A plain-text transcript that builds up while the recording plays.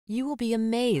You will be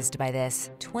amazed by this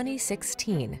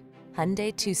 2016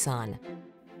 Hyundai Tucson.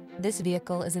 This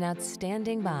vehicle is an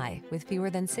outstanding buy with fewer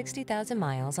than 60,000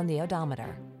 miles on the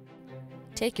odometer.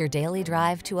 Take your daily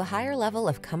drive to a higher level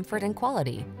of comfort and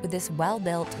quality with this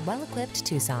well-built, well-equipped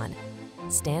Tucson.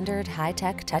 Standard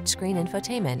high-tech touchscreen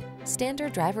infotainment,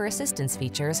 standard driver assistance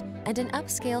features, and an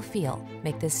upscale feel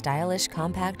make this stylish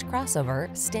compact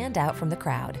crossover stand out from the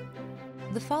crowd.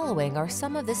 The following are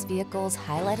some of this vehicle's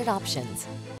highlighted options: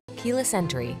 keyless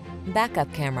entry,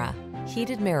 backup camera,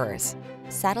 heated mirrors,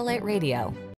 satellite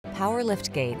radio, power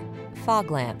liftgate,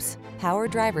 fog lamps, power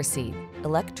driver seat,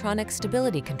 electronic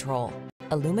stability control,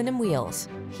 aluminum wheels,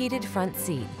 heated front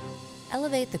seat.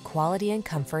 Elevate the quality and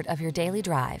comfort of your daily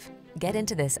drive. Get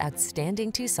into this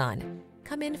outstanding Tucson.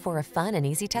 Come in for a fun and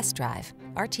easy test drive.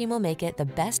 Our team will make it the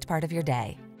best part of your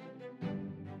day.